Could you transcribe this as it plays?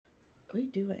What are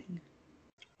you doing?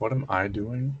 What am I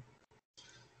doing?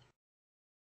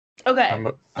 Okay.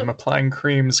 I'm applying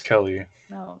creams, Kelly.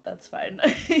 No, that's fine.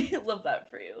 I love that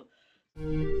for you.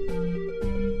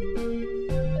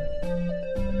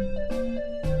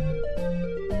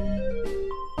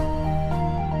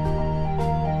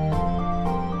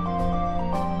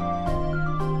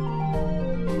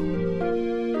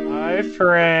 Hi,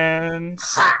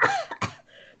 friends.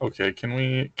 Okay, can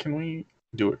we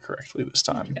do it correctly this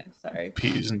time? Okay, sorry.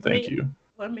 Please and thank you.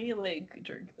 Let me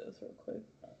drink this real quick.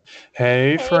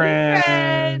 Hey,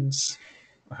 friends.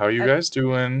 How are you guys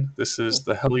doing? This is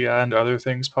the Hell Yeah and Other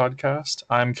Things podcast.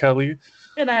 I'm Kelly.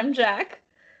 And I'm Jack.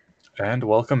 And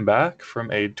welcome back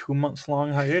from a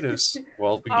 2-month-long hiatus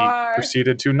while we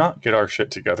proceeded to not get our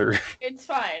shit together. It's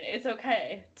fine. It's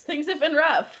okay. Things have been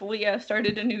rough. We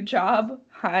started a new job.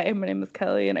 Hi, my name is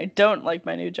Kelly, and I don't like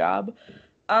my new job.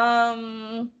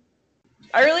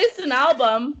 I released an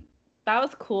album. That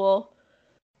was cool.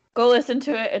 Go listen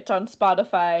to it. It's on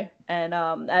Spotify and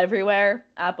everywhere.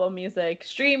 Apple Music.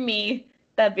 Stream me.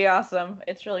 That'd be awesome.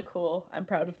 It's really cool. I'm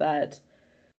proud of that.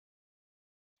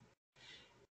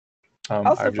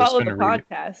 Also follow the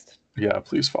podcast. Yeah,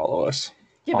 please follow us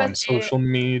on social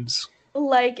medias.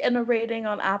 Like and a rating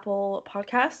on Apple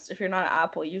Podcasts. If you're not an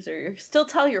Apple user, still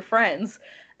tell your friends.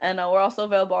 And we're also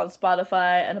available on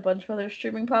Spotify and a bunch of other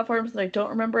streaming platforms that I don't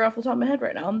remember off the top of my head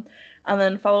right now. And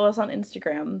then follow us on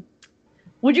Instagram.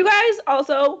 Would you guys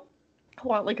also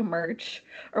want like a merch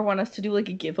or want us to do like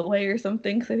a giveaway or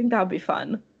something? Because I think that would be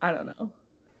fun. I don't know.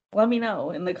 Let me know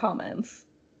in the comments.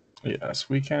 Yes,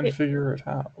 we can figure it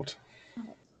out.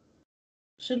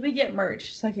 Should we get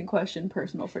merch? Second question,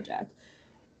 personal for Jack.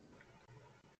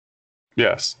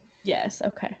 Yes. Yes,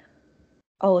 okay.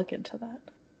 I'll look into that.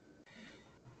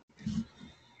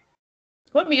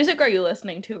 What music are you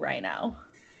listening to right now?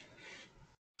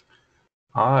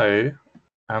 I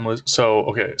am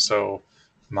so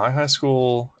my high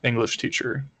school English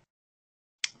teacher,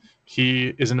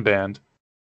 he is in a band,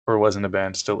 or was in a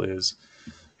band, still is.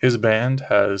 His band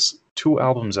has 2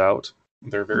 albums out.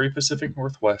 They're very Pacific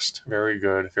Northwest, very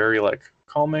good, very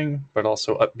calming, but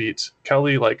also upbeat.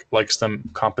 Kelly likes them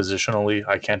compositionally.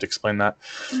 I can't explain that.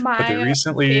 My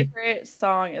favorite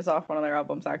song is off one of their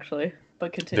albums, actually.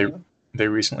 But continue. They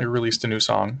recently released a new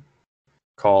song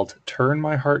called "Turn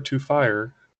My Heart to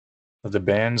Fire." The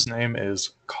band's name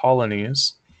is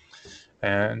Colonies,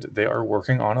 and they are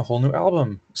working on a whole new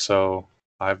album. So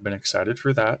I've been excited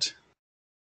for that.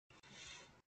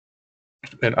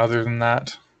 And other than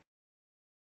that,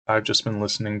 I've just been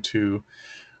listening to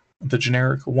the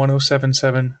generic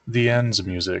 107.7 The Ends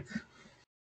music,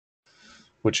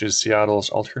 which is Seattle's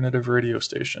alternative radio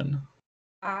station.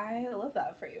 I love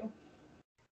that for you.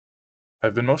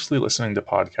 I've been mostly listening to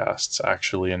podcasts,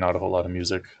 actually, and not a whole lot of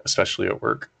music, especially at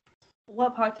work.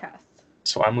 What podcasts?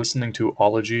 So I'm listening to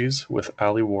Ologies with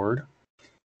Ali Ward.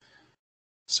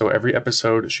 So every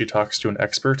episode, she talks to an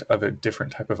expert of a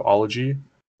different type of ology,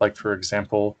 like, for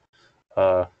example,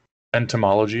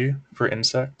 entomology for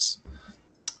insects,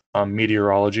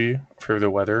 meteorology for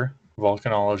the weather,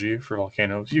 volcanology for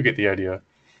volcanoes. You get the idea.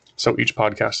 So each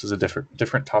podcast is a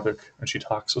different topic, and she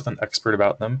talks with an expert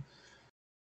about them.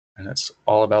 And it's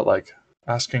all about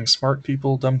asking smart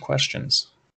people dumb questions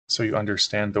so you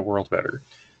understand the world better.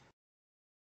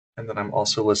 And then I'm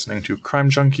also listening to Crime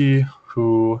Junkie,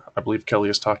 who I believe Kelly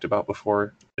has talked about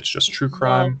before. It's just true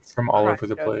crime from all over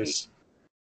the place.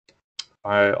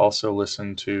 I also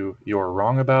listen to You're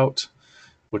Wrong About,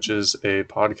 which is a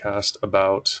podcast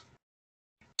about...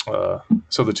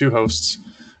 so the 2 hosts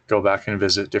go back and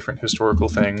visit different historical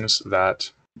things that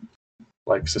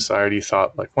society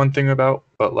thought one thing about,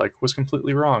 but was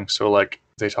completely wrong. So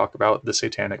they talk about the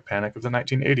Satanic Panic of the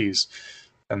 1980s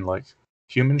and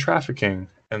human trafficking,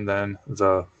 and then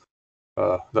the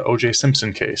O.J.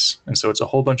 Simpson case. And so it's a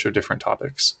whole bunch of different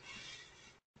topics.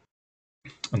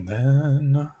 And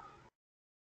then,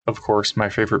 of course, my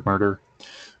favorite murder.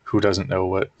 Who doesn't know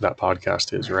what that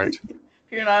podcast is, right? If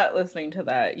you're not listening to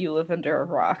that, you live under a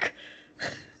rock.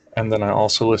 And then I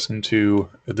also listen to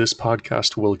This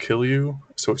Podcast Will Kill You.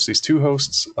 So it's these 2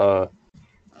 hosts.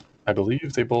 I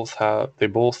believe they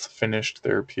both finished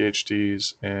their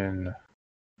PhDs in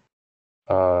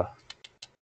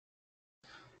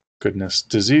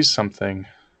disease something,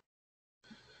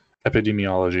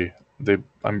 epidemiology.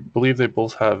 I believe they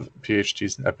both have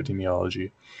PhDs in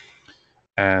epidemiology.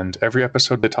 And every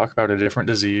episode they talk about a different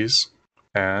disease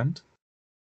and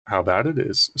how bad it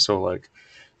is. So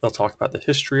they'll talk about the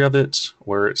history of it,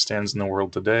 where it stands in the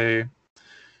world today,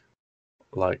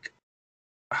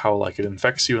 how it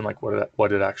infects you and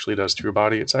what it actually does to your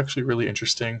body. It's actually really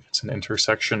interesting. It's an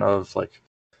intersection of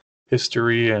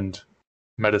history and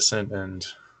medicine and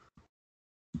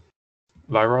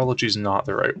virology is not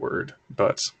the right word,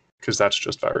 but because that's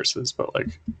just viruses, but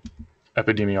like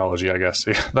epidemiology, I guess.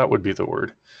 Yeah, that would be the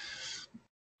word.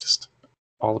 Just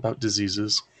all about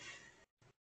diseases.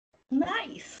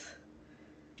 Nice.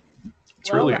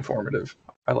 It's really informative.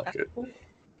 I like it. Cool.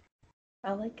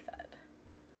 I like that.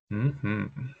 Mm-hmm.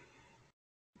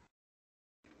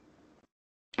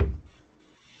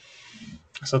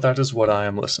 So that is what I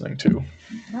am listening to.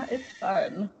 That is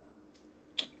fun.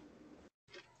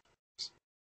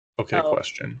 Okay,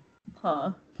 question.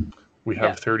 Huh. We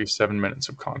have 37 minutes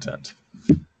of content.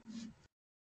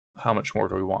 How much more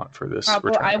do we want for this?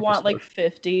 I want like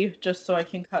 50, just so I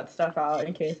can cut stuff out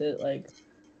in case it like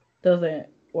doesn't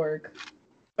work,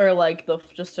 or like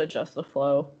just to adjust the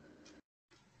flow.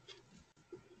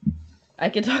 I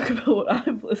can talk about what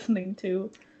I'm listening to.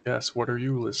 Yes, what are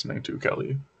you listening to,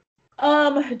 Kelly?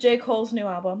 J. Cole's new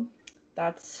album.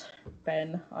 That's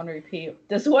been on repeat.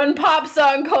 This one pop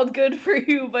song called "Good for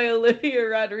You" by Olivia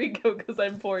Rodrigo, because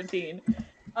I'm 14.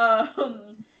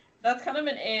 That's kind of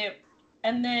been it.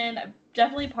 And then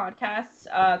definitely podcasts.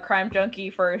 Crime Junkie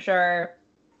for sure.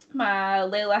 My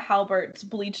Layla Halbert's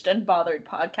Bleached and Bothered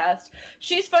podcast.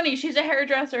 She's funny. She's a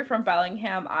hairdresser from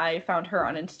Bellingham. I found her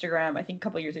on Instagram, I think a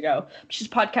couple years ago. She's a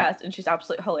podcast and she's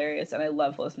absolutely hilarious, and I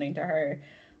love listening to her.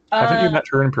 Haven't you met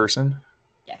her in person?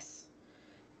 Yes.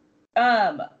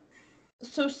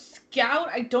 So Scout,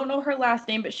 I don't know her last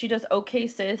name, but she does Okay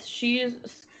Sis. She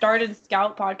started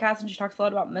Scout podcast and she talks a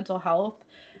lot about mental health.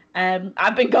 And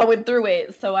I've been going through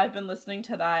it, so I've been listening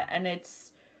to that, and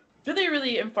it's really,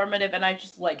 really informative, and I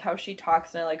just like how she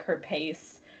talks, and I like her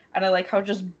pace, and I like how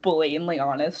just blatantly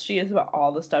honest she is about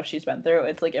all the stuff she's been through.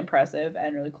 It's like impressive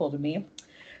and really cool to me,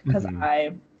 because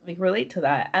I like relate to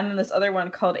that. And then this other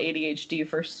one called ADHD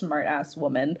for Smart Ass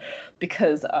Woman,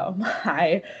 because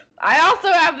I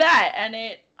also have that, and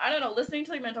I don't know, listening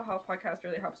to like mental health podcasts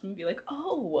really helps me be like,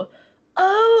 oh,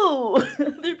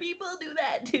 other people do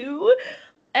that too.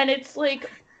 And it's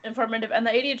like informative, and the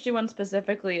ADHD one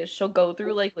specifically is she'll go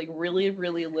through like really,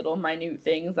 really little minute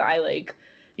things that I like,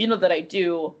 that I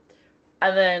do,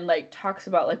 and then like talks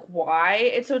about like why.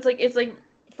 It's like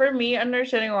for me,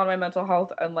 understanding a lot of my mental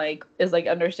health and like is like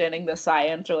understanding the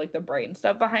science or like the brain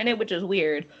stuff behind it, which is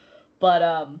weird,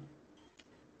 but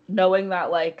knowing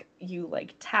that like you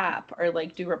like tap or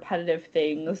like do repetitive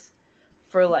things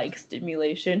for like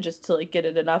stimulation just to like get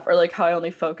it enough, or like how I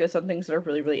only focus on things that are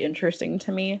really, really interesting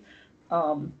to me.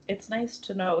 It's nice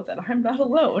to know that I'm not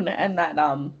alone and that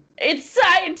it's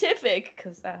scientific,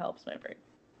 because that helps my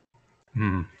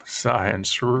brain.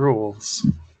 Science rules.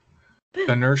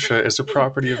 Inertia is a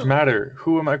property of matter.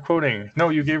 Who am I quoting? No,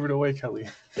 you gave it away, Kelly.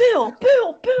 Bill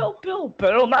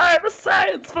Nye the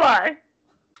Science Fly.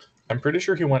 I'm pretty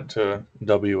sure he went to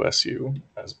WSU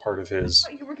as part of his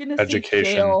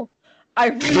education. I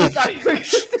really thought you were going to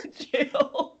say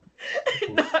jail,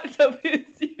 not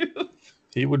WSU.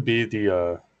 He would be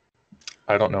the,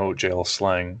 I don't know, jail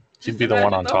slang. He'd be the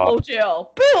one on top. Whole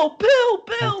jail.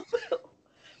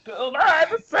 Bill Nye,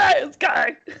 the science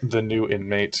guy. The new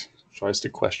inmate tries to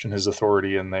question his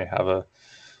authority, and they have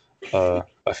a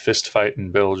fist fight,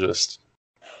 and Bill just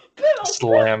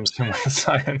slams him with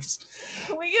science.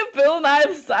 Can we get Bill Nye,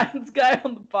 the science guy,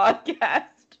 on the podcast?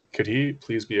 Could he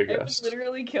please be a guest? I would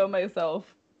literally kill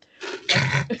myself.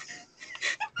 I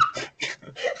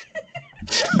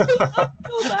love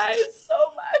Bill Nye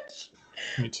so much.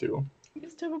 Me too. I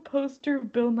used to have a poster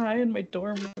of Bill Nye in my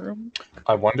dorm room.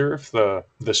 I wonder if the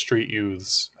street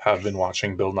youths have been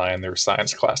watching Bill Nye in their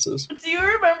science classes. Do you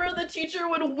remember the teacher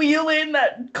would wheel in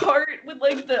that cart with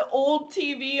like the old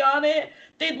TV on it?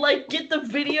 They'd like get the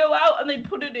video out and they'd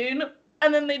put it in,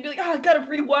 and then they'd be like, I gotta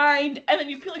rewind, and then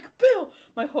you'd be like, Bill!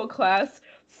 My whole class,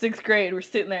 6th grade, we're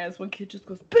sitting there, and this one kid just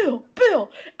goes, Bill!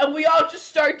 And we all just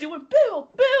start doing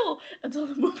Bill! Until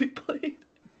the movie played.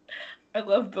 I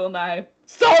love Bill Nye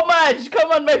so much!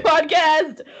 Come on my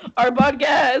podcast! Our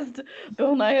podcast!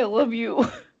 Bill Nye, I love you.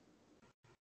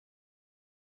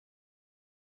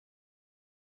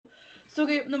 So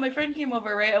okay, no, my friend came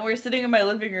over, right? And we were sitting in my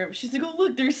living room. She's like, oh,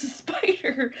 look, there's a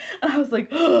spider. And I was like,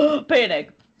 oh,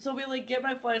 panic. So we like get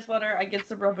my fly swatter. I get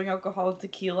some rubbing alcohol and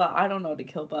tequila. I don't know to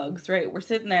kill bugs, right? We're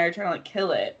sitting there trying to like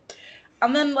kill it.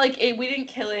 And then like we didn't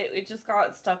kill it. It just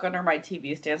got stuck under my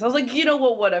TV stand. So I was like, you know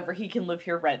what, whatever. He can live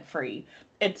here rent free.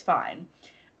 It's fine.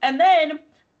 And then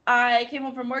I came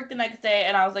home from work the next day,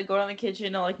 and I was like going in the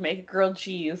kitchen to like make a grilled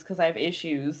cheese because I have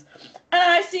issues. And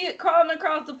I see it crawling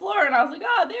across the floor, and I was like,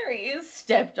 oh, there he is.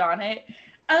 Stepped on it.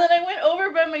 And then I went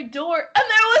over by my door, and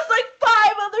there was like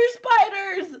 5 other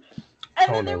spiders.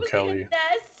 And then there was like a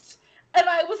nest, and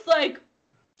I was like,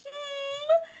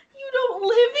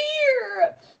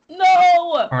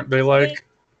 Aren't they like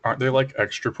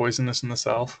extra poisonous in the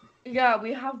South? Yeah,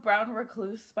 we have brown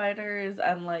recluse spiders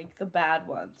and like the bad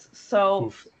ones. So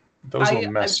Oof. Those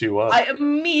will mess you up. I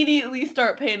immediately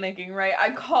start panicking, right? I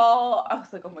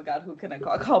was like, oh my god, who can I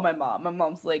call? I call my mom. My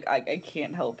mom's like, I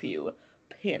can't help you.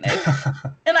 Panic.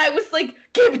 And I was like,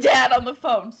 give dad on the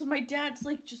phone. So my dad's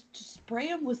like, just spray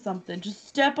him with something. Just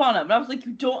step on him. And I was like,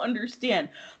 you don't understand.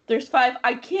 There's 5.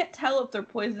 I can't tell if they're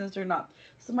poisonous or not.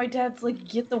 So my dad's like,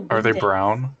 get the Windex. Are they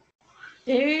brown?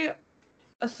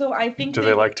 So I think Do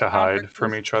they like to hide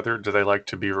from each other? Do they like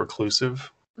to be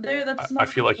reclusive? I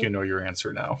feel like you know your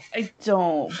answer now. I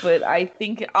don't, but I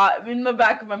think in the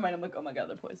back of my mind, I'm like, oh my god,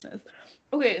 they're poisonous.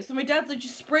 Okay, so my dad's like,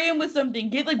 just spray him with something.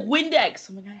 Get like Windex.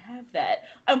 I'm like, I have that.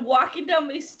 I'm walking down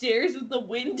my stairs with the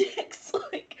Windex,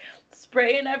 like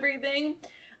spraying everything.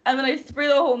 And then I spray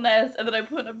the whole nest, and then I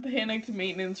put a panicked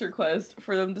maintenance request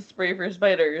for them to spray for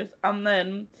spiders. And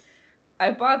then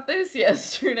I bought this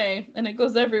yesterday, and it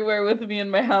goes everywhere with me in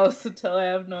my house until I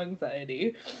have no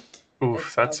anxiety.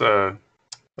 Oof,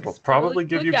 it'll probably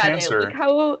give you cancer. Look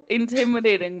how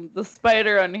intimidating the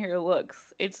spider on here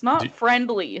looks. It's not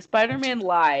friendly. Spider-Man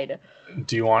lied.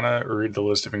 Do you want to read the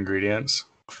list of ingredients?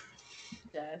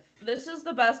 Yes. This is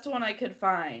the best one I could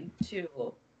find,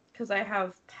 too, because I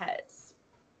have pets.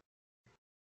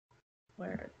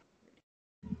 Where?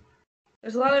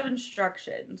 There's a lot of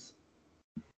instructions.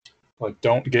 Like,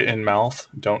 don't get in mouth,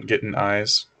 don't get in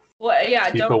eyes. Well, yeah,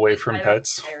 keep away from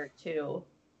pets. There too.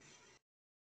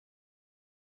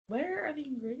 Where are the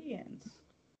ingredients?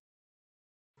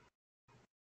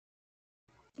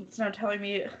 It's not telling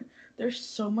me. There's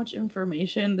so much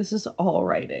information. This is all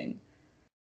writing.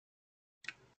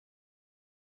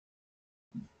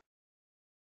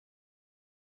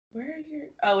 Where are your...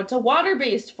 Oh, it's a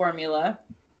water-based formula.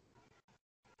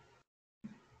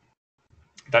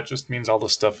 That just means all the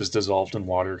stuff is dissolved in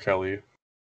water, Kelly.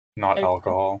 Not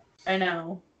alcohol. I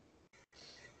know.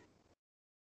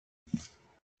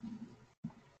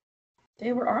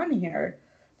 They were on here.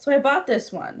 So I bought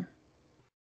this one.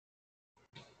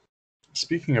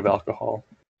 Speaking of alcohol,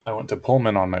 I went to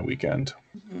Pullman on my weekend.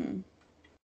 Mm-hmm.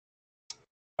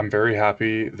 I'm very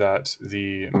happy that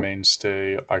the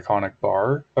mainstay iconic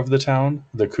bar of the town,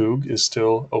 the Coug, is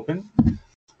still open.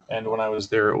 And when I was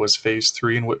there, it was Phase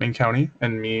 3 in Whitman County,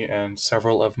 and me and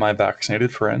several of my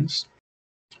vaccinated friends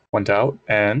went out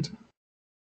and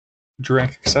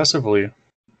drank excessively. It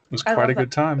was quite a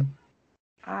good time.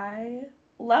 I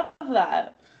love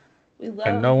that.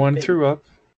 And no one threw up.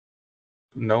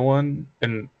 No one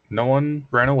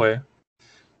ran away.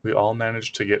 We all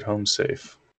managed to get home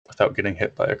safe without getting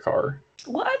hit by a car.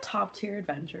 What a top-tier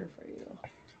adventure for you.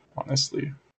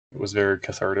 Honestly, it was very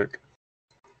cathartic.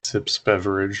 Sips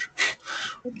beverage.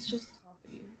 It's just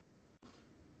coffee.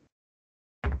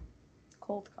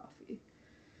 Cold coffee.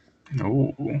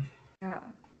 Ooh. Yeah.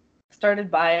 Started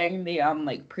buying the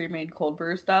like pre-made cold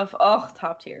brew stuff. Oh,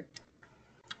 top tier.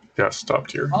 Yes, top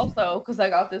tier. Also, because I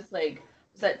got this like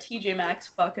was at TJ Maxx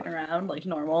fucking around like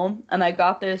normal, and I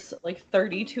got this like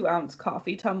 32-ounce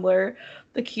coffee tumbler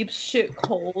that keeps shit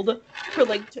cold for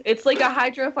like it's like a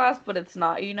hydro flask, but it's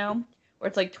not, you know, where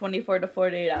it's like 24 to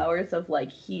 48 hours of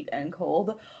like heat and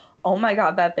cold. Oh my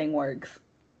god, that thing works.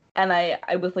 And I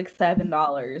was like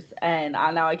 $7, and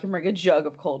now I can bring a jug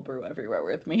of cold brew everywhere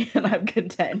with me, and I'm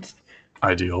content.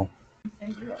 Ideal.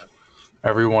 Thank you.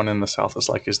 Everyone in the South is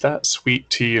like, is that sweet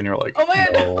tea? And you're like, oh my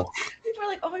god. No. People are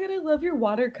like, oh my god, I love your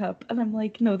water cup. And I'm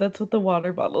like, no, that's what the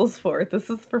water bottle's for. This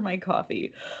is for my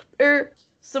coffee. Or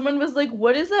someone was like,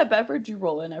 what is that beverage you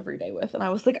roll in every day with? And I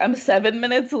was like, I'm 7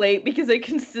 minutes late because I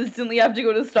consistently have to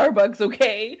go to Starbucks,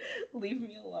 okay? Leave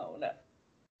me alone.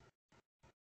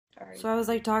 So I was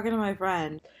like talking to my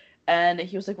friend, and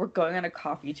he was like, we're going on a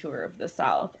coffee tour of the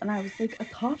South. And I was like, a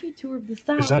coffee tour of the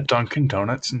South? Is that Dunkin'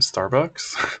 Donuts and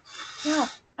Starbucks? Yeah.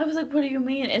 I was like, what do you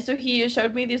mean? And so he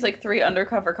showed me these like 3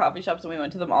 undercover coffee shops, and we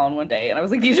went to them all in one day. And I was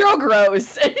like, these are all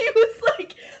gross. And he was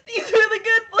like, these are the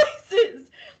good places.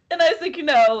 And I was like,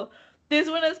 no, this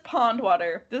one has pond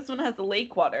water. This one has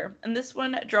lake water. And this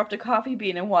one dropped a coffee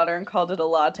bean in water and called it a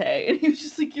latte. And he was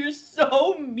just like, you're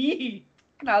so mean.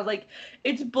 And I was like,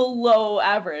 it's below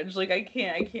average. Like, I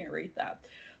can't rate that.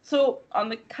 So on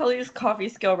the Kelly's coffee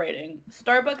skill rating,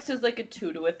 Starbucks is like a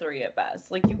 2 to a 3 at best.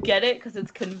 Like, you get it because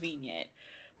it's convenient,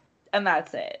 and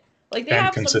that's it. Like, they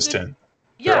have consistent.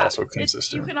 Yeah, they're also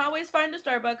consistent. You can always find a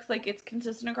Starbucks. Like, it's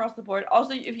consistent across the board.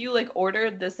 Also, if you like order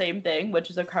the same thing,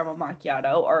 which is a caramel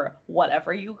macchiato or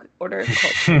whatever you order,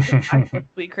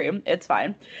 sweet cream, it's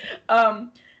fine.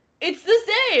 It's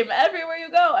the same everywhere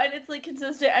you go, and it's like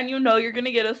consistent, and you know you're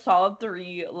gonna get a solid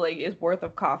 3 like is worth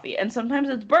of coffee. And sometimes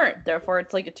it's burnt, therefore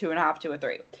it's like a 2.5 to a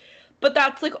 3. But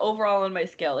that's like overall on my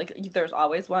scale. Like there's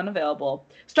always one available.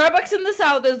 Starbucks in the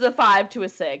South is a 5 to a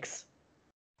 6.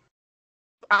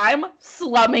 I'm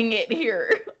slumming it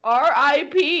here.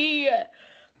 R.I.P.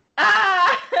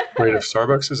 Ah! Wait, if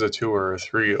Starbucks is a 2 or a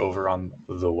 3 over on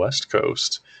the West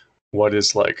Coast, what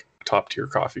is like top tier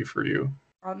coffee for you?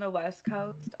 On the West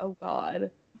Coast? Oh God.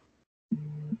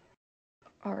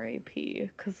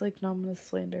 R.I.P. Because like now I'm gonna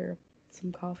slander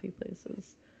some coffee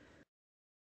places.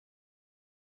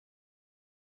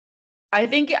 I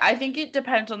think it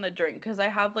depends on the drink because I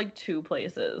have like 2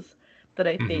 places that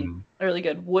I think are really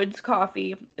good. Woods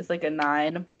Coffee is like a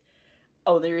 9.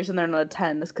 Oh, the reason they're not a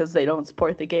 10 is because they don't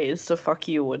support the gays. So fuck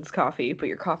you, Woods Coffee. But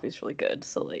your coffee's really good,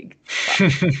 so like,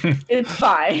 it's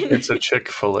fine. It's a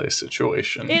Chick-fil-A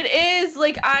situation. It is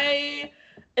like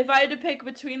if I had to pick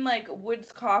between like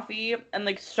Woods Coffee and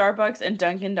like Starbucks and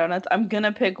Dunkin' Donuts, I'm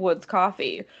gonna pick Woods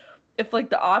Coffee. If like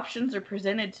the options are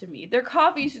presented to me, their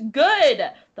coffee's good.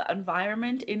 The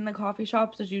environment in the coffee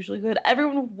shops is usually good.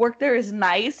 Everyone who worked there is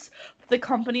nice. But the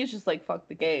company is just like fuck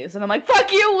the gays, and I'm like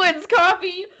fuck you, Woods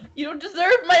Coffee. You don't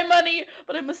deserve my money,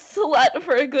 but I'm a slut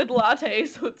for a good latte,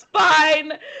 so it's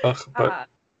fine. Ugh,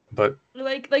 but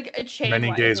like a chain.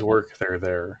 Many gays work there.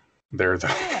 There though.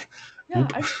 Yeah.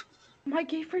 My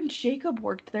gay friend Jacob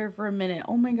worked there for a minute.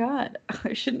 Oh my god,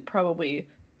 I shouldn't probably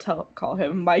call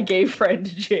him my gay friend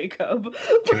Jacob.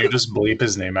 Can you just bleep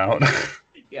his name out?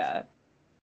 Yeah,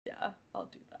 I'll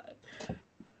do that.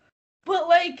 But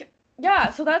like,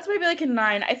 yeah, so that's maybe like a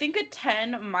 9. I think a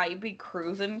 10 might be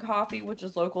Cruisin' Coffee, which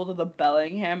is local to the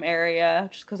Bellingham area,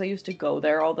 just because I used to go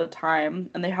there all the time,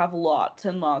 and they have lots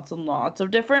and lots and lots of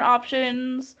different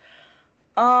options.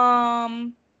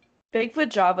 Bigfoot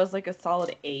Java is like a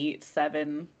solid 8,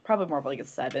 7, probably more of like a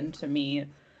 7 to me.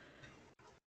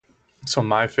 So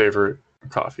my favorite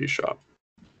coffee shop.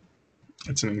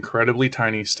 It's an incredibly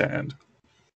tiny stand,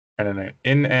 and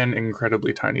in an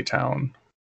incredibly tiny town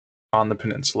on the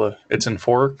peninsula. It's in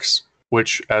Forks,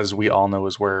 which, as we all know,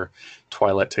 is where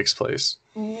Twilight takes place.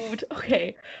 Ooh,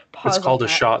 okay. Pause it's called on A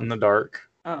that. Shot in the Dark.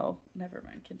 Oh, never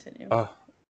mind. Continue.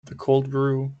 The cold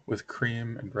brew with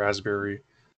cream and raspberry.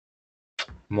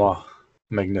 Mwah.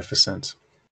 Magnificent.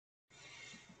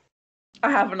 I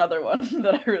have another one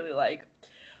that I really like.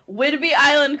 Whidbey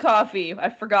Island Coffee. I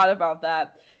forgot about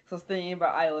that. So I was thinking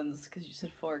about islands because you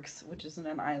said Forks, which isn't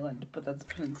an island, but that's a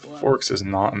peninsula. Forks is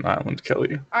not an island,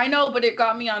 Kelly. I know, but it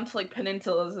got me onto like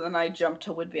peninsulas, and then I jumped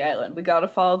to Whidbey Island. We gotta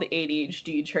follow the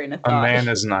ADHD train of thought. A man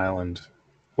is an island.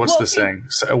 What's the saying?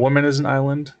 A woman is an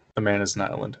island. A man is an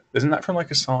island. Isn't that from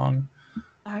like a song?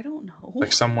 I don't know.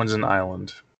 Like someone's an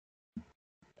island.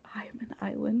 I am an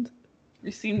island.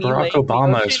 You see me. Barack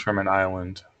Obama is from an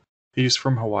island. He's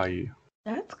from Hawaii.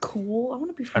 That's cool. I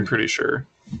want to be from. I'm pretty sure.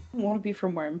 I want to be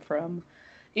from where I'm from.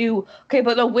 Ew. Okay,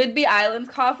 but the Whidbey Islands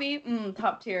coffee,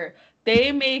 top tier.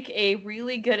 They make a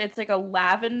really good. It's like a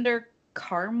lavender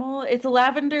caramel. It's a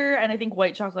lavender and I think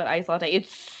white chocolate ice latte.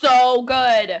 It's so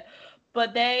good.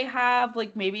 But they have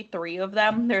like maybe 3 of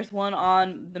them. There's one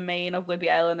on the main of Whidbey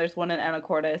Island. There's one in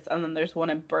Anacortes, and then there's one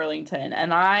in Burlington.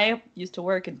 And I used to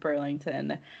work in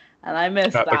Burlington, and I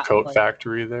miss that. At the coat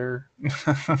factory there.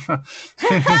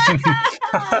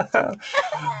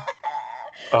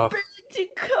 Burlington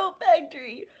Coat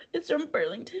Factory. It's from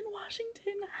Burlington,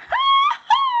 Washington.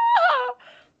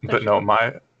 But no,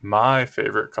 my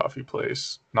favorite coffee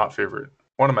place, not favorite,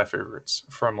 one of my favorites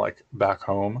from like back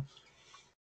home.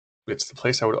 It's the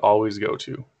place I would always go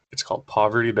to. It's called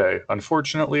Poverty Bay.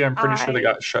 Unfortunately, I'm pretty sure they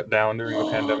got shut down during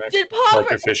the pandemic.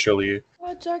 Like officially.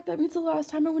 Oh, Jack, that means the last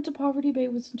time I went to Poverty Bay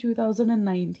was in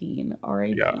 2019.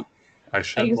 R.I.P. Yeah. I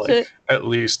should like at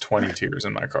least 20 tears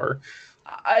in my car.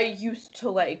 I used to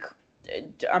like,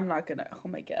 I'm not gonna, oh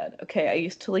my god. Okay, I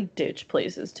used to like ditch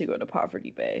places to go to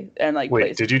Poverty Bay. And like,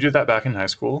 wait, did you do that back in high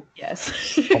school?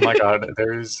 Yes. Oh my god,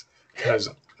 because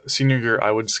senior year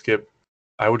I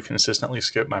would consistently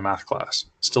skip my math class.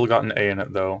 Still got an A in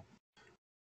it though.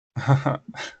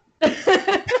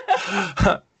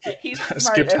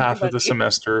 Skipped half of the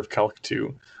semester of Calc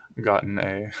 2. Got an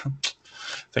A.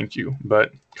 Thank you.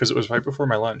 But because it was right before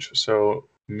my lunch, so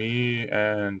me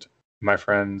and my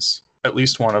friends, at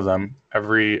least one of them,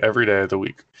 every day of the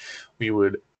week, we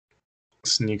would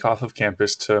sneak off of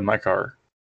campus to my car,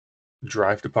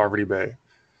 drive to Poverty Bay,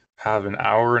 have an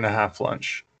hour and a half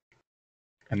lunch,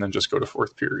 and then just go to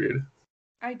 4th period.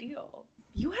 Ideal.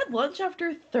 You had lunch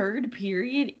after 3rd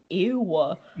period? Ew.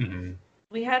 Mm-hmm.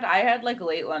 I had like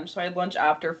late lunch, so I had lunch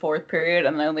after 4th period,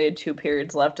 and I only had 2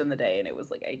 periods left in the day, and it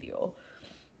was like ideal.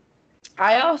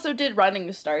 I also did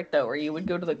Running Start though, where you would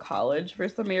go to the college for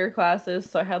some of your classes,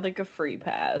 so I had like a free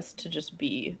pass to just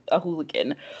be a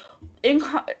hooligan.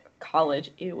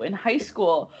 college, ew, in high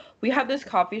school, we had this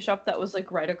coffee shop that was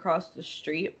like right across the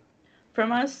street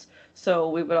from us. So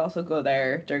we would also go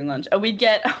there during lunch. And we'd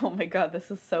get, oh my God, this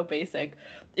is so basic.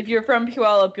 If you're from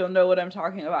Puyallup, you'll know what I'm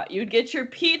talking about. You'd get your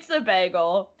pizza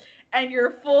bagel and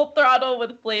your Full Throttle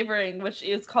with flavoring, which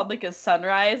is called like a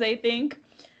sunrise, I think.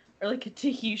 Or like a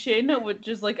Tahitian, which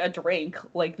is like a drink.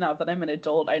 Like, now that I'm an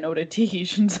adult, I know what a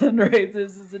Tahitian sunrise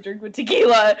is a drink with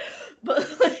tequila. But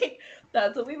like,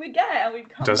 that's what we would get. And we'd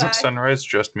come Doesn't back. sunrise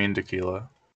just mean tequila?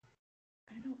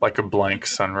 I don't Like a blank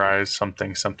sunrise,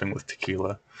 something with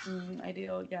tequila.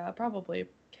 Ideal, yeah, probably.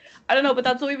 I don't know, but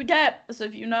that's what we would get. So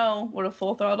if you know what a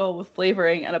Full Throttle with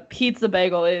flavoring and a pizza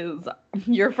bagel is,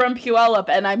 you're from Puyallup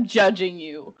and I'm judging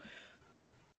you.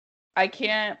 I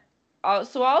can't.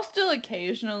 So I'll still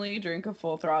occasionally drink a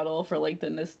Full Throttle for like the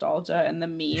nostalgia and the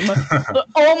meme. But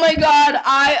oh my God,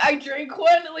 I drank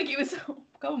one like it was a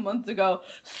couple months ago.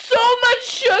 So much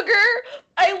sugar.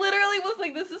 I literally was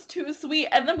like, this is too sweet.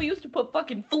 And then we used to put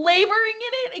fucking flavoring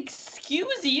in it.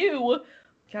 Excuse you.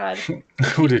 God.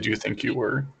 Who did you think you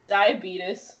were?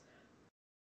 Diabetes.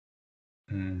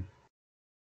 Mm.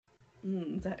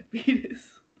 Diabetes.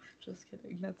 Just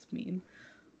kidding. That's mean.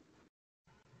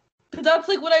 But that's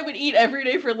like what I would eat every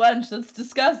day for lunch. That's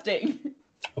disgusting.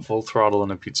 A Full Throttle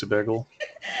and a pizza bagel?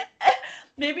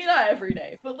 Maybe not every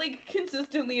day, but like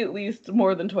consistently at least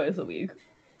more than twice a week.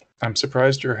 I'm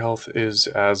surprised your health is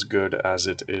as good as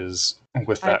it is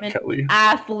with that, I'm an Kelly.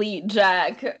 athlete,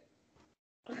 Jack.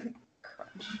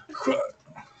 Crunch.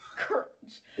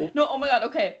 No, oh my God,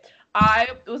 okay. I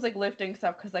was like lifting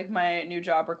stuff because like my new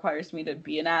job requires me to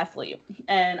be an athlete.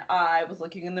 And I was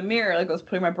looking in the mirror, like I was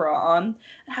putting my bra on.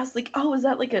 And I was like, oh, is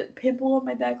that like a pimple on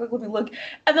my back? Like, let me look.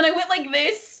 And then I went like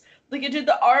this. Like I did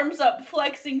the arms up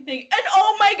flexing thing. And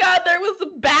oh my God, there was a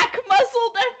back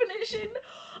muscle definition.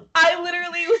 I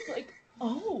literally was like,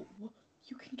 oh,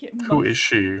 you can get Who is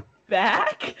she?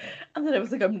 back? And then I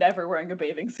was like, I'm never wearing a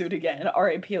bathing suit again.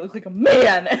 R.I.P. I look like a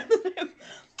man.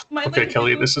 Okay,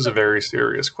 Kelly, this is a very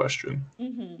serious question.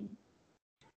 Mm-hmm.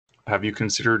 Have you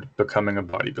considered becoming a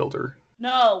bodybuilder?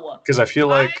 No. Because I feel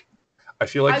like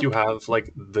you have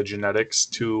like the genetics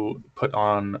to put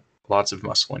on lots of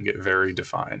muscle and get very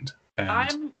defined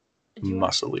and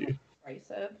muscly.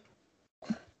 Tricep.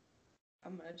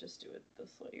 I'm gonna just do it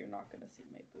this way. You're not gonna see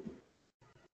my boob.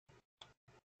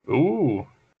 Ooh.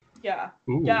 Yeah.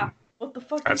 Ooh. Yeah. What the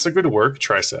fuck? That's a good work,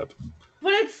 tricep.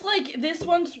 But it's like this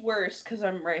one's worse because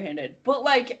I'm right-handed. But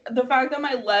like the fact that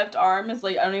my left arm is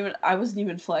like I wasn't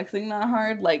even flexing that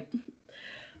hard. Like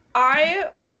I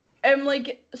am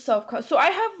like self-conscious. So I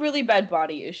have really bad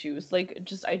body issues. Like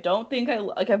just I don't think I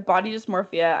have body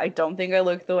dysmorphia. I don't think I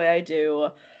look the way I do.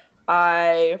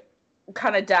 I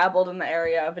kind of dabbled in the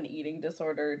area of an eating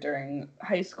disorder during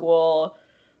high school.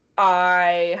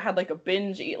 I had like a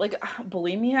binge eat, like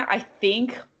bulimia, I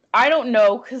think. I don't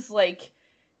know, because like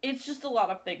it's just a lot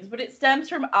of things, but it stems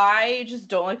from I just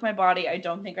don't like my body. I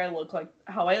don't think I look like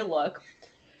how I look.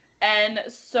 And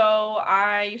so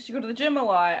I used to go to the gym a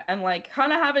lot and like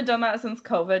kind of haven't done that since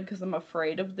COVID because I'm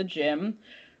afraid of the gym.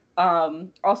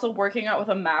 Also working out with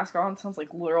a mask on sounds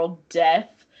like literal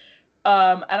death.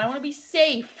 And I want to be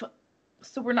safe,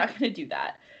 so we're not going to do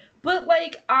that. But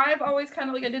like I've always kind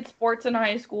of like I did sports in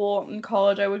high school. In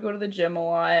college I would go to the gym a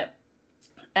lot.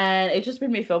 And it just made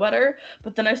me feel better.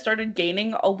 But then I started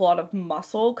gaining a lot of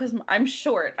muscle because I'm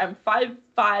short. I'm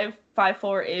 5'5",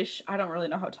 5'4"-ish. I don't really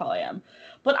know how tall I am.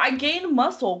 But I gain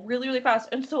muscle really, really fast.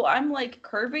 And so I'm like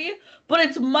curvy, but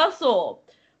it's muscle.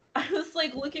 I was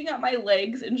like looking at my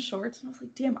legs in shorts and I was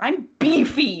like, damn, I'm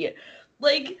beefy.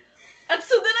 Like, and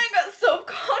so then I got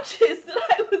self-conscious that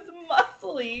I was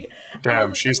muscly.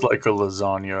 Damn, she's like a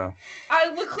lasagna.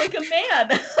 I look like a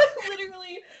man.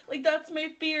 Literally, like that's my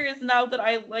fear is now that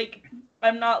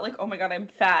I'm not like, oh my God, I'm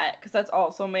fat, because that's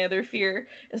also my other fear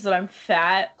is that I'm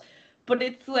fat. But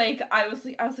it's like I was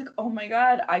like, oh my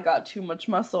God, I got too much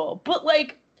muscle. But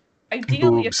like,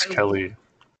 ideally, Boobs, Kelly.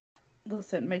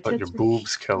 Listen, my But tits. your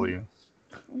boobs, Kelly.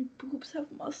 My boobs have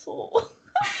muscle.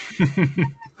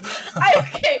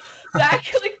 Okay, back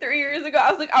like 3 years ago,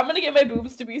 I was like, I'm gonna get my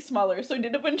boobs to be smaller. So I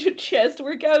did a bunch of chest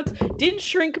workouts. Didn't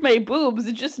shrink my boobs.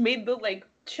 It just made the like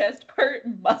chest part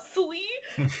muscly.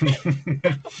 I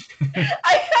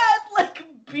had like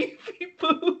beefy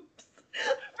boobs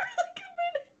for like a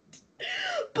minute.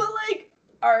 But like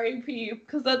RIP,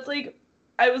 because that's like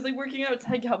I was like working out.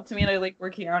 Tech helped me, and I like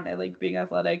working out. And I like being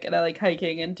athletic, and I like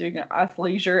hiking and doing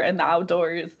athleisure and the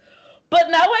outdoors. But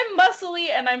now I'm muscly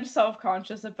and I'm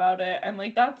self-conscious about it, and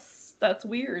like that's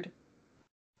weird.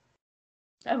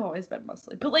 I've always been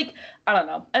muscly, but like I don't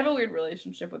know. I have a weird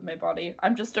relationship with my body.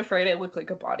 I'm just afraid I look like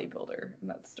a bodybuilder, and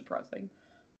that's depressing.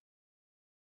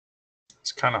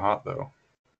 It's kind of hot though.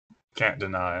 Can't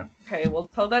deny. Okay, well,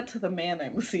 tell that to the man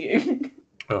I'm seeing.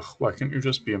 Ugh, why can't you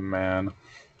just be a man?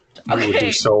 We would do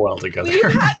Okay, so well together. we've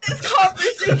had this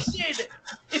conversation.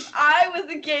 If I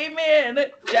was a gay man,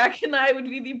 Jack and I would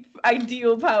be the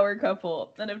ideal power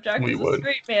couple. And if Jack We was a would.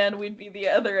 straight man, we'd be the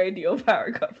other ideal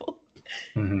power couple.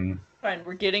 Hmm. Fine,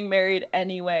 we're getting married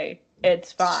anyway.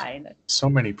 It's fine. So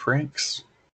many pranks.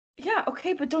 Yeah,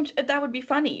 okay, but that would be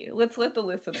funny. Let's let the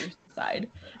listeners decide.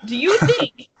 Do you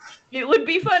think it would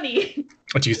be funny?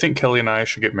 Do you think Kelly and I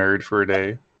should get married for a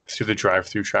day through the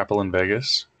drive-through chapel in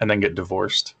Vegas and then get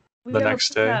divorced We the gotta next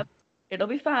put day? up. It'll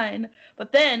be fine.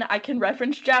 But then I can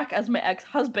reference Jack as my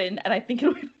ex-husband, and I think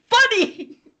it'll be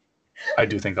funny. I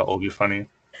do think that will be funny.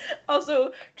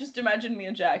 Also, just imagine me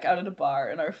and Jack out at a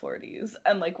bar in our 40s,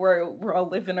 and like we're all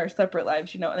living our separate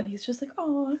lives, you know, and then he's just like,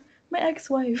 "Oh, my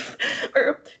ex-wife,"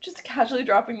 or just casually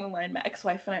dropping the line, "My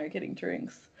ex-wife and I are getting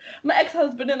drinks. My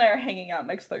ex-husband and I are hanging out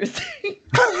next Thursday."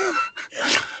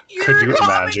 Could you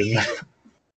imagine?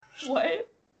 What?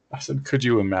 I said, could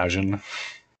you imagine?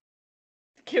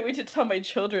 Can't wait to tell my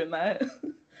children that.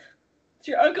 It's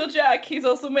your Uncle Jack. He's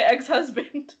also my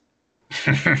ex-husband.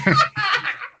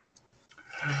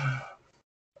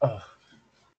 Ugh.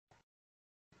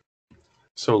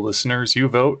 So, listeners, you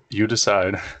vote, you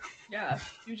decide. Yeah,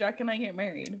 you, Jack, and I get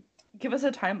married. Give us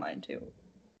a timeline, too.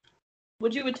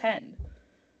 Would you attend?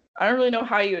 I don't really know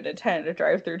how you would attend a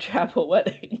drive-through chapel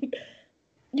wedding.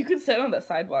 You could sit on the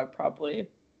sidewalk, probably.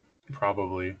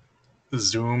 Probably.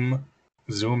 Zoom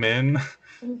in.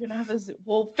 We're gonna have a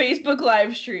Facebook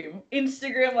live stream,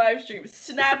 Instagram live stream,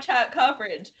 Snapchat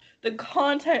coverage. The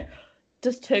content.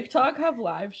 Does TikTok have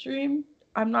live stream?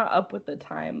 I'm not up with the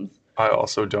times. I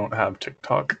also don't have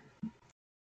TikTok.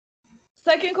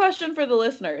 Second question for the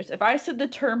listeners. If I said the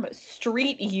term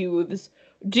street youths,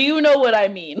 do you know what I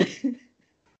mean?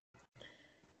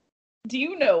 Do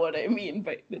you know what I mean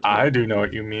by the term? I do know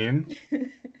what you mean.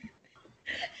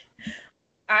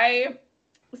 I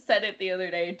said it the other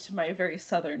day to my very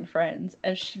southern friends,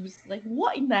 and she was like,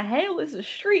 "What in the hell is a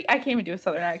street?" I can't even do a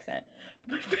southern accent.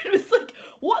 My friend was like,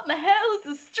 "What in the hell is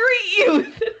a street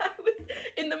youth?" And I was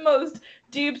in the most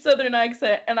deep southern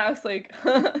accent, and I was like,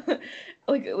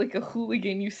 like a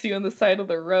hooligan you see on the side of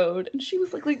the road. And she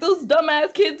was like those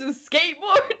dumbass kids with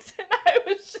skateboards. And I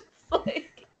was just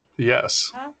like,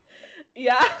 Yes.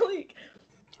 yeah, like,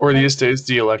 Or these days,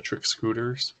 the electric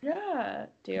scooters. yeah,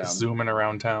 damn. Zooming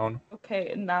around town.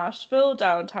 Okay, Nashville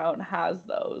downtown has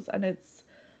those, and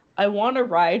I want to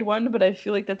ride one, but I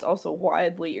feel like that's also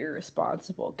widely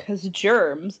irresponsible because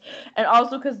germs, and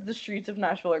also because the streets of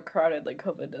Nashville are crowded like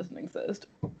COVID doesn't exist.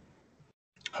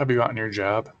 Have you gotten your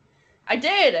jab? I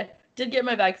did get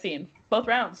my vaccine, both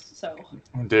rounds, so.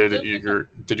 Did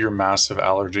your massive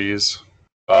allergies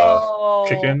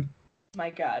kick in? My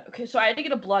God. Okay, so I had to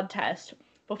get a blood test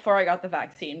before I got the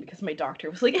vaccine because my doctor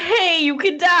was like, "Hey, you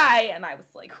could die," and I was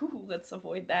like, "Ooh, let's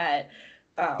avoid that."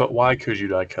 But why could you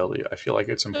die, Kelly? I feel like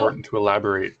it's important to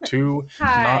elaborate to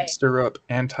Hi. not stir up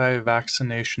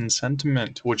anti-vaccination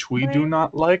sentiment, which we do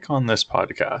not like on this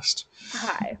podcast.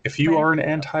 Hi. If you are an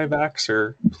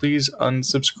anti-vaxxer, please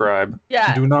unsubscribe.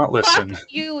 Yeah. Do not listen. Fuck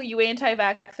you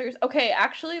anti-vaxxers. Okay,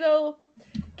 actually though,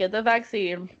 get the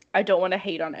vaccine. I don't want to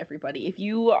hate on everybody. If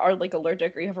you are like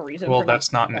allergic or you have a reason Well, for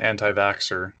that's not an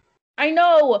anti-vaxxer. I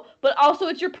know, but also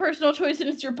it's your personal choice and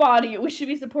it's your body. We should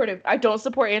be supportive. I don't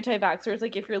support anti-vaxxers.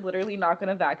 Like, if you're literally not going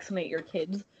to vaccinate your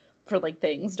kids for, like,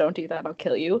 things, don't do that. I'll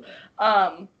kill you.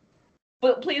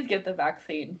 But please get the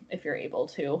vaccine if you're able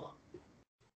to.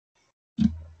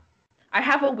 I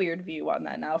have a weird view on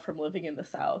that now from living in the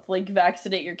South. Like,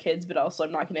 vaccinate your kids, but also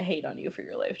I'm not going to hate on you for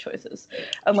your life choices.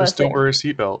 Just don't wear a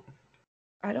seatbelt.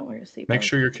 I don't wear a seatbelt. Make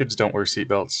sure your kids don't wear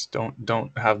seatbelts.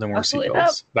 Don't have them wear Buckle it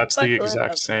seatbelts. up. That's the Buckle it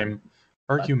exact up. same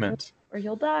argument. Or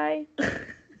you'll die.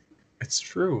 It's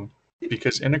true.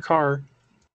 Because in a car,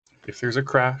 if there's a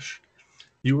crash,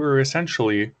 you are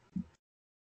essentially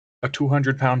a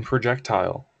 200-pound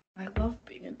projectile. I love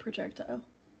being in projectile.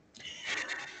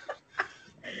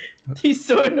 He's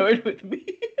so annoyed with me.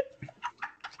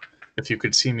 If you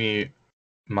could see me,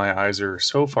 my eyes are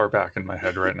so far back in my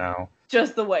head right now.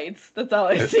 Just the weights. That's all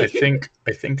I see. I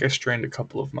think I strained a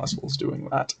couple of muscles doing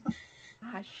that.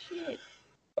 Ah, shit.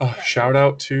 Shout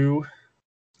out to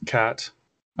Kat.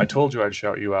 I told you I'd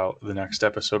shout you out the next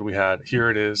episode we had. Here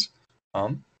it is.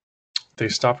 They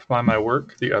stopped by my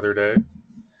work the other day,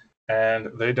 and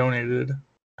they donated,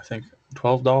 I think,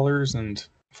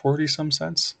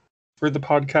 $12.40 for the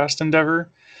podcast endeavor.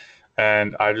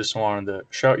 And I just wanted to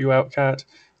shout you out, Kat.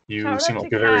 You Shout seem out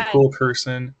like to a very Kat. cool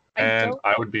person, I and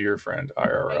I would be your friend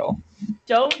IRL.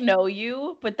 Don't know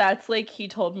you, but that's like he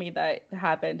told me that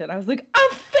happened, and I was like,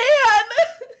 a fan.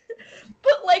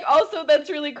 But like, also that's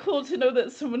really cool to know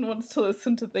that someone wants to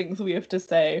listen to things we have to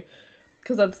say,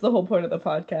 because that's the whole point of the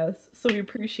podcast. So we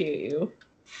appreciate you.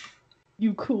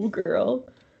 You cool girl.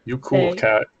 You cool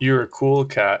cat. You're a cool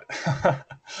cat.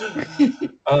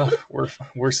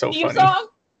 We're so Theme funny. Song?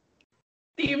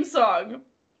 Theme song.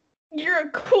 You're a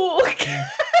cool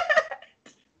cat.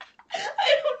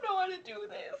 I don't know how to do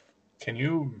this. Can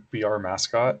you be our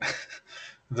mascot?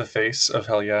 The face of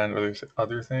Hell Yeah and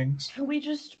other things? Can we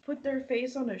just put their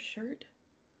face on a shirt?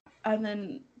 And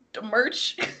then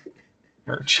merch?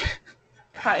 Merch.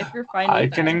 Hi, if you're finding I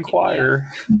can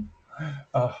inquire.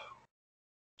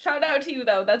 Shout out to you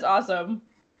though. That's awesome.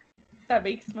 That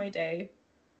makes my day.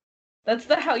 That's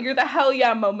you're the hell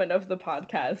yeah moment of the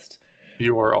podcast.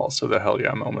 You are also the hell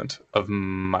yeah moment of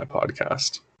my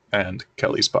podcast and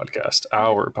Kelly's podcast,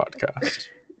 our podcast.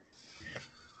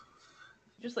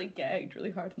 Just like gagged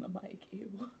really hard on the mic.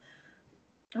 Ew.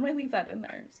 I might leave that in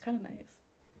there. It's kind of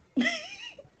nice.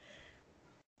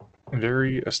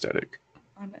 Very aesthetic.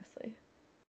 Honestly.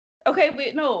 Okay,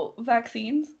 wait, no.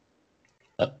 Vaccines?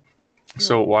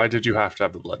 So why did you have to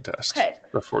have the blood test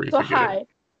before you could get it?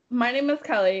 My name is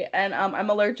Kelly, and I'm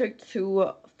allergic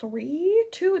to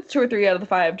two or three out of the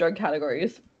 5 drug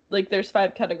categories. Like, there's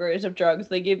 5 categories of drugs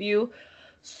they give you.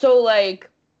 So, like,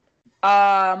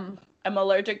 I'm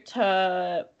allergic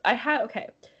to...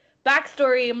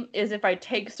 Backstory is if I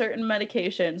take certain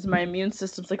medications, my immune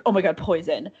system's like, oh my god,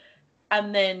 poison.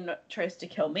 And then tries to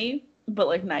kill me, but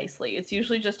like nicely. It's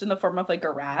usually just in the form of like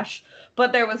a rash.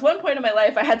 But there was one point in my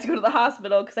life I had to go to the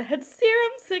hospital because I had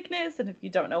serum sickness. And if you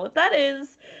don't know what that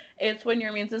is, it's when your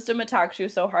immune system attacks you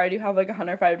so hard you have like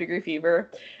 105-degree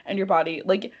fever and your body,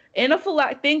 like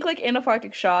think like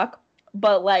anaphylactic shock,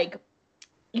 but like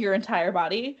your entire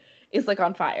body is like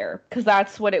on fire, because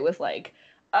that's what it was like.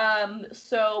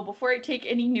 So before I take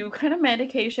any new kind of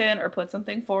medication or put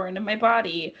something foreign in my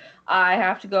body, I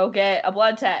have to go get a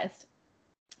blood test,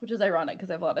 which is ironic because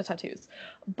I have a lot of tattoos.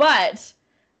 But,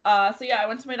 so yeah, I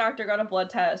went to my doctor, got a blood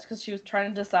test because she was trying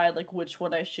to decide like which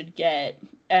one I should get.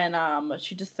 And,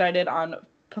 she decided on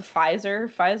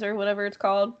Pfizer, whatever it's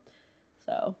called.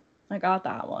 So I got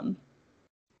that one.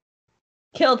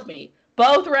 Killed me.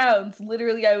 Both rounds.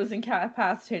 Literally, I was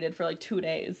incapacitated for like 2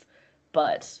 days.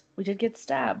 But we did get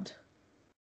stabbed.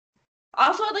 I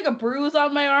also had like a bruise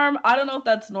on my arm. I don't know if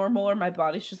that's normal or my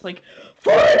body's just like,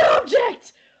 foreign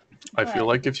object! I feel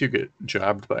like if you get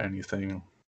jabbed by anything,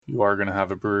 you are going to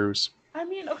have a bruise. I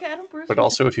mean, okay, I don't bruise. But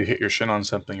also if you hit your shin on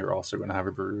something, you're also going to have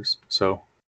a bruise. So.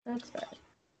 That's fair.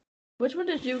 Which one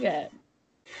did you get?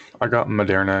 I got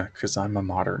Moderna because I'm a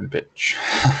modern bitch.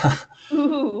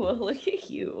 Ooh, look at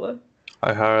you.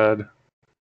 I had...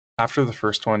 After the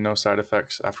first one, no side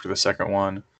effects. After the second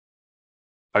one,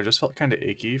 I just felt kind of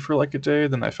achy for like a day.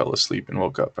 Then I fell asleep and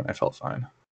woke up and I felt fine.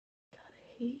 God,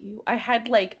 I hate you. I had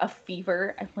like a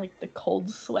fever and like the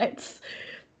cold sweats.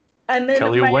 And then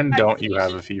Kelly, when don't you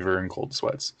have a fever and cold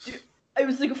sweats? I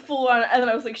was like full on, and then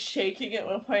I was like shaking at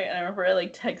one point, and I remember I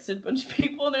like texted a bunch of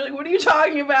people, and they're like, "What are you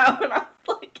talking about?" And I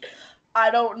was like,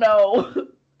 "I don't know.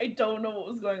 I don't know what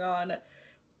was going on."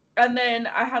 And then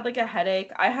I had like a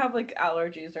headache. I have like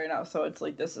allergies right now, so it's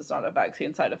like this is not a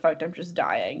vaccine side effect. I'm just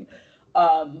dying.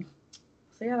 So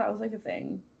yeah, that was like a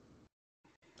thing.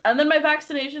 And then my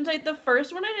vaccination site, the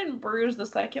first one I didn't bruise, the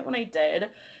second one I did,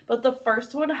 but the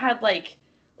first one had like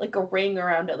a ring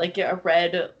around it, like a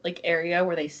red like area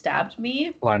where they stabbed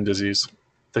me. Lyme disease.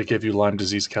 They give you Lyme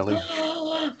disease, Kelly.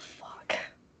 Fuck.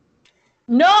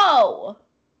 No!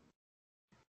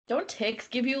 Don't ticks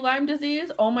give you Lyme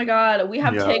disease? Oh my god, we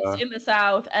have ticks in the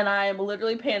South, and I am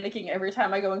literally panicking every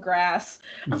time I go in grass.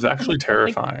 It's actually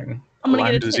terrifying.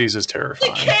 Lyme disease is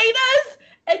terrifying. Cicadas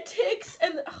and ticks,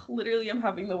 and literally I'm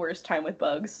having the worst time with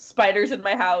bugs. Spiders in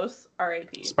my house,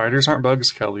 R.I.P. Spiders aren't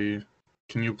bugs, Kelly.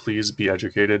 Can you please be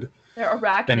educated? They're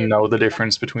arachnids. And know the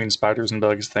difference between spiders and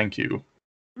bugs? Thank you.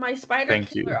 My spider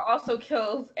killer also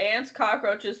kills ants,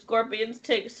 cockroaches, scorpions,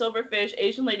 ticks, silverfish,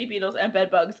 Asian lady beetles, and bed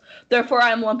bugs. Therefore,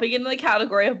 I'm lumping in the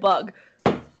category of bug.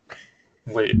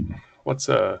 Wait, what's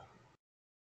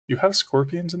you have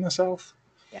scorpions in the South?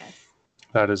 Yes.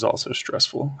 That is also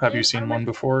stressful. Have you seen one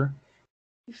before?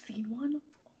 You've seen one?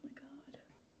 Oh my god.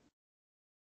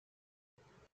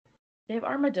 They have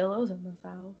armadillos in the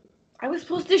South. I was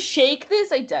supposed to shake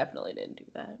this? I definitely didn't do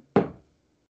that.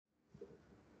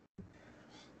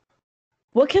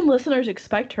 What can listeners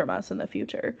expect from us in the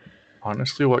future?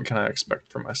 Honestly, what can I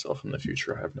expect from myself in the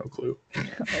future? I have no clue.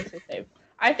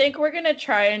 I think we're gonna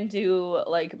try and do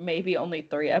like maybe only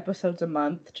 3 episodes a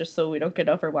month, just so we don't get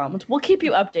overwhelmed. We'll keep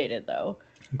you updated though.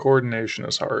 Coordination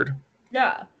is hard.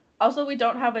 Yeah. Also, we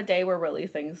don't have a day we're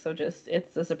releasing, so just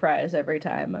it's a surprise every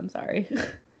time. I'm sorry.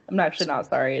 I'm actually not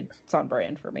sorry. It's on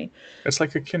brand for me. It's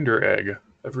like a Kinder egg.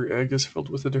 Every egg is filled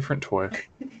with a different toy.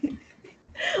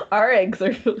 Our eggs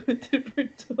are filled with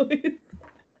different toys.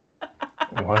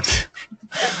 What?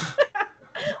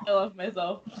 I love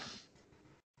myself.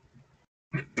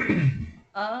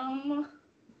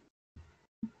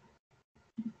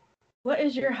 What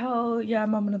is your hell yeah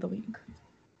moment of the week?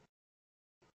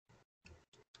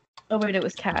 Oh wait, it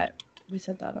was Cat. We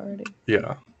said that already.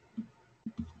 Yeah.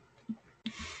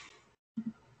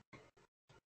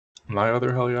 My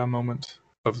other hell yeah moment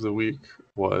of the week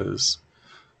was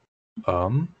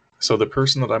so the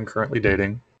person that I'm currently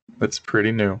dating, that's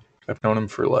pretty new. I've known him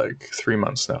for like 3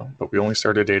 months now, but we only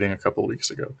started dating a couple weeks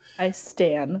ago. I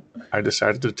stan. I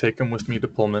decided to take him with me to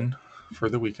Pullman for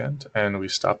the weekend, and we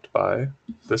stopped by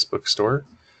this bookstore,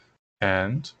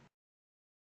 and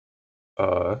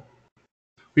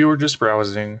we were just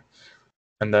browsing,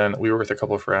 and then we were with a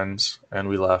couple of friends, and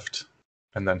we left,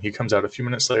 and then he comes out a few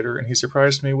minutes later, and he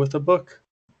surprised me with a book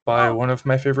by one of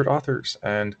my favorite authors,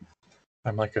 and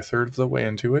I'm like a third of the way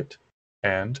into it,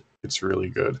 and it's really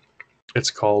good. It's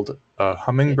called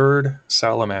Hummingbird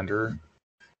Salamander,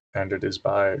 and it is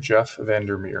by Jeff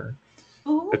Vandermeer.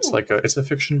 Ooh. It's a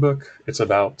fiction book. It's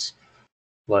about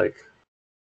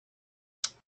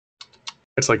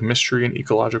it's like mystery and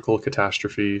ecological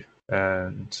catastrophe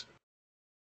and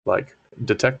like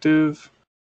detective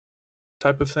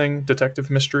type of thing, detective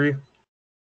mystery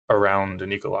around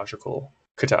an ecological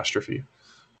catastrophe.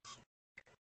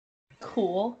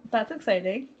 Cool. That's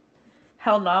exciting.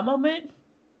 Hell nah moment.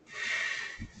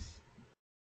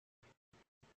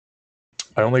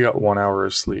 I only got 1 hour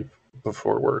of sleep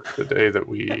before work the day that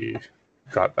we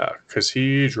got back, because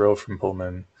he drove from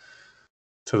Pullman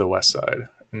to the west side,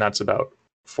 and that's about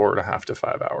 4.5 to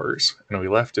 5 hours. And we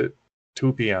left at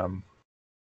 2 p.m.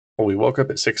 Well, we woke up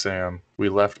at 6 a.m. We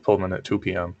left Pullman at 2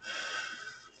 p.m.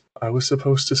 I was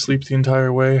supposed to sleep the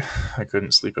entire way. I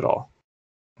couldn't sleep at all.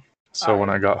 So when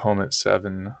I got home at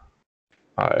 7,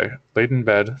 I laid in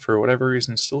bed. For whatever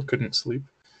reason, still couldn't sleep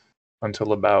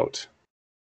until about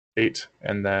 8.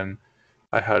 And then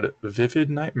I had vivid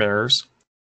nightmares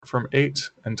from 8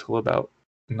 until about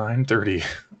 9:30.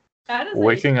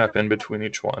 Waking up in between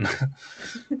each one.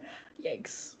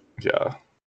 Yikes. Yeah.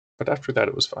 But after that,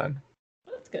 it was fine.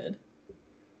 That's good.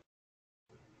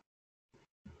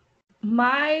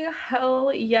 My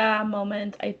hell yeah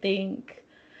moment, I think.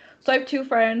 So I have 2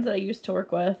 friends that I used to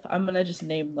work with. I'm going to just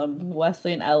name them,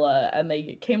 Wesley and Ella. And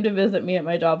they came to visit me at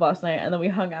my job last night. And then we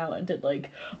hung out and did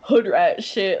like hood rat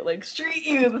shit, like street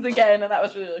youths again. And that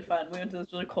was really, really fun. We went to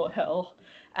this really cool hill.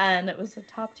 And it was a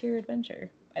top tier adventure.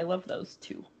 I love those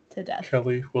 2 to death.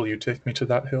 Kelly, will you take me to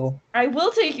that hill? I will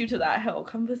take you to that hill.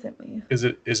 Come visit me. Is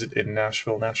it in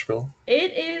Nashville?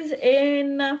 It is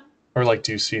in... Or like,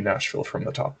 do you see Nashville from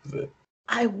the top of it?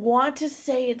 I want to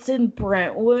say it's in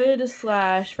Brentwood /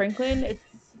 Franklin.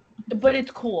 But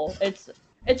it's cool. It's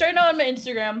right now on my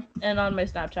Instagram and on my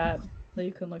Snapchat, so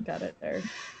you can look at it there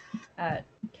at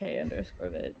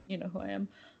K_vid. You know who I am.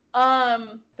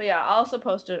 But yeah, I'll also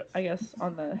post it, I guess,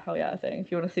 on the hell yeah thing if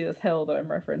you want to see this hill that I'm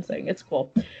referencing. It's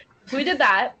cool. So we did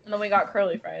that, and then we got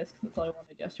curly fries because that's all I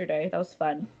wanted yesterday. That was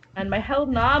fun. And my hell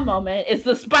nah moment is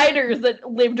the spiders that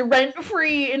lived rent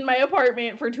free in my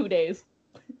apartment for 2 days.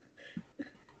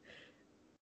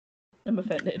 I'm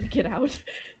offended. Get out.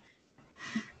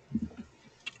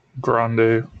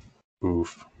 Grande.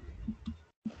 Oof.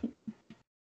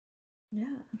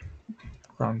 Yeah.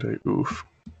 Grande. Oof.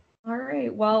 All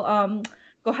right. Well,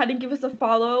 go ahead and give us a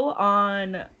follow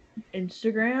on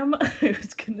Instagram. I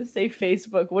was gonna say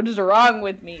Facebook. What is wrong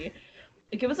with me?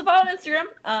 Give us a follow on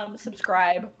Instagram.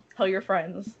 Subscribe. Tell your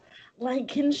friends.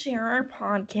 Like and share our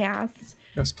podcast.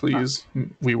 Yes, please.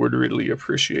 We would really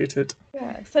appreciate it.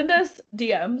 Yeah. Send us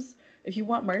DMs. If you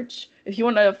want merch, if you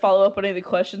want to follow up on any of the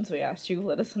questions we asked you,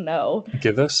 let us know.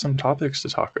 Give us some topics to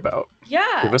talk about.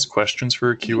 Yeah. Give us questions for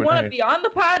a Q&A. If you want to be on the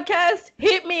podcast,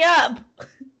 hit me up.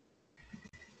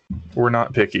 We're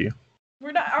not picky.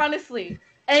 We're not, honestly.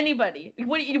 Anybody.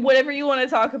 Whatever you want to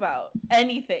talk about.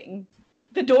 Anything.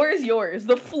 The door is yours.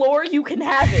 The floor, you can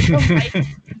have it. Okay?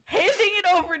 Handing it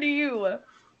over to you.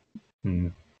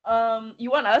 You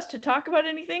want us to talk about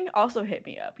anything? Also hit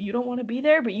me up. You don't want to be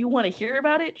there, but you want to hear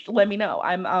about it? Let me know.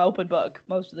 I'm an open book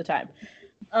most of the time.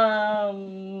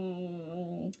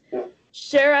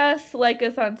 Share us, like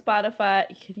us on Spotify.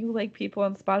 Can you like people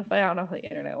on Spotify? I don't know how the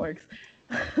internet works.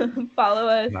 Follow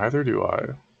us. Neither do I.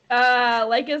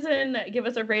 Like us and give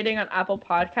us a rating on Apple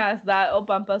Podcasts. That'll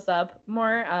bump us up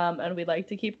more. And we'd like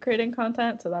to keep creating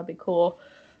content, so that'd be cool.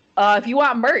 If you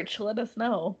want merch, let us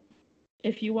know.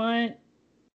 If you want,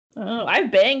 oh, I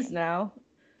have bangs now.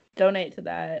 Donate to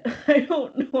that. I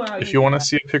don't know how. If you want to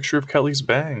see a picture of Kelly's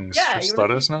bangs, just let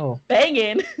us know.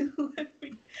 Banging.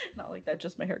 Not like that,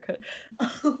 just my haircut.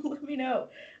 Let me know.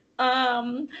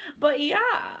 But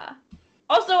yeah.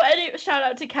 Also, any shout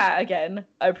out to Kat again.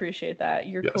 I appreciate that.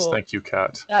 You're cool. Yes, thank you,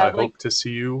 Kat. I hope to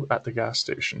see you at the gas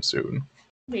station soon.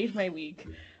 Made my week.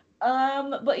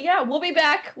 But yeah, we'll be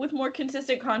back with more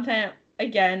consistent content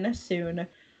again soon.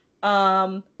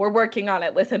 We're working on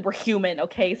it. Listen, we're human,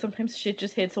 okay? Sometimes shit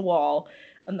just hits a wall,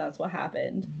 and that's what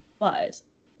happened. But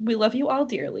we love you all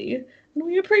dearly, and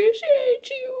we appreciate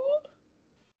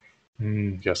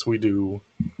you. Yes, we do.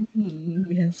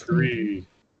 Yes. 3,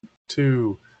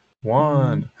 2,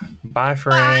 1. Bye,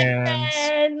 friends. Bye,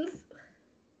 friends.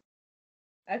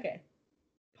 Okay.